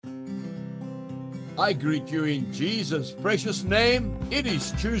I greet you in Jesus' precious name. It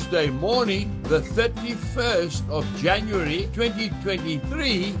is Tuesday morning, the 31st of January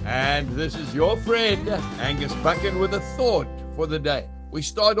 2023, and this is your friend Angus Buchan with a thought for the day. We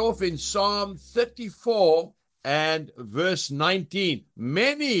start off in Psalm 34 and verse 19.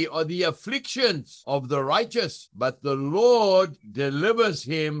 Many are the afflictions of the righteous, but the Lord delivers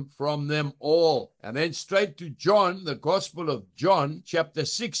him from them all. And then straight to John, the Gospel of John, chapter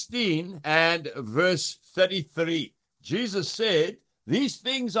 16 and verse 33. Jesus said, "These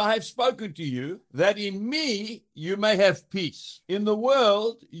things I have spoken to you, that in me you may have peace. In the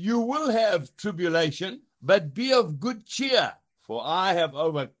world you will have tribulation, but be of good cheer, for I have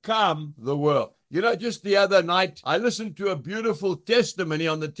overcome the world." You know, just the other night, I listened to a beautiful testimony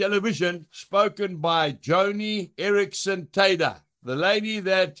on the television spoken by Joni Eareckson Tada, the lady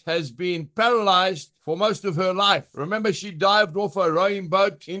that has been paralyzed for most of her life. Remember, she dived off a rowing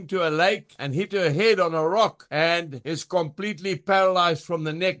boat into a lake and hit her head on a rock and is completely paralyzed from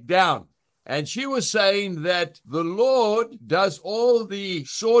the neck down. And she was saying that the Lord does all the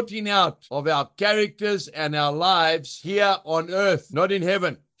sorting out of our characters and our lives here on earth, not in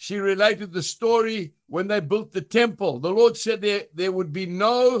heaven. She related the story when they built the temple. The Lord said there would be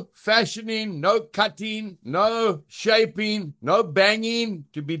no fashioning, no cutting, no shaping, no banging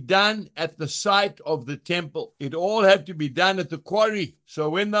to be done at the site of the temple. It all had to be done at the quarry.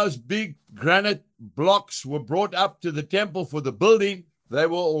 So when those big granite blocks were brought up to the temple for the building, they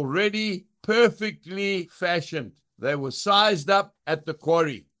were already perfectly fashioned. They were sized up at the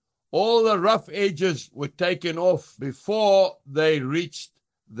quarry. All the rough edges were taken off before they reached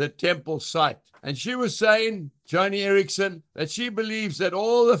the temple site. And she was saying, Joni Eareckson, that she believes that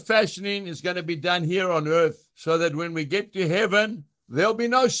all the fashioning is going to be done here on earth, so that when we get to heaven, there'll be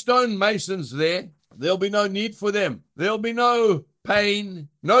no stonemasons there. There'll be no need for them. There'll be no pain,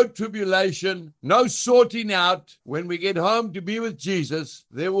 no tribulation, no sorting out. When we get home to be with Jesus,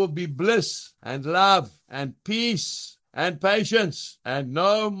 there will be bliss and love and peace and patience and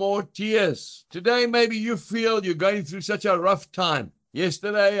no more tears. Today, maybe you feel you're going through such a rough time.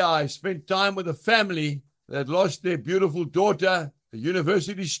 Yesterday, I spent time with a family that lost their beautiful daughter, a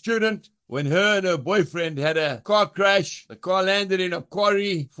university student, when her and her boyfriend had a car crash. The car landed in a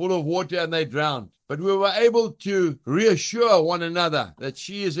quarry full of water and they drowned. But we were able to reassure one another that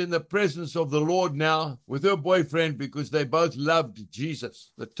she is in the presence of the Lord now with her boyfriend, because they both loved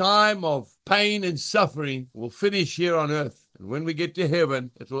Jesus. The time of pain and suffering will finish here on earth. And when we get to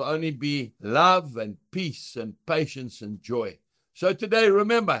heaven, it will only be love and peace and patience and joy. So today,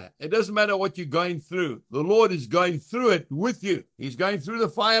 remember, it doesn't matter what you're going through. The Lord is going through it with you. He's going through the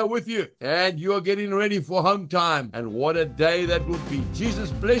fire with you. And you are getting ready for home time. And what a day that will be.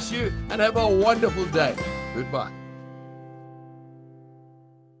 Jesus bless you and have a wonderful day. Goodbye.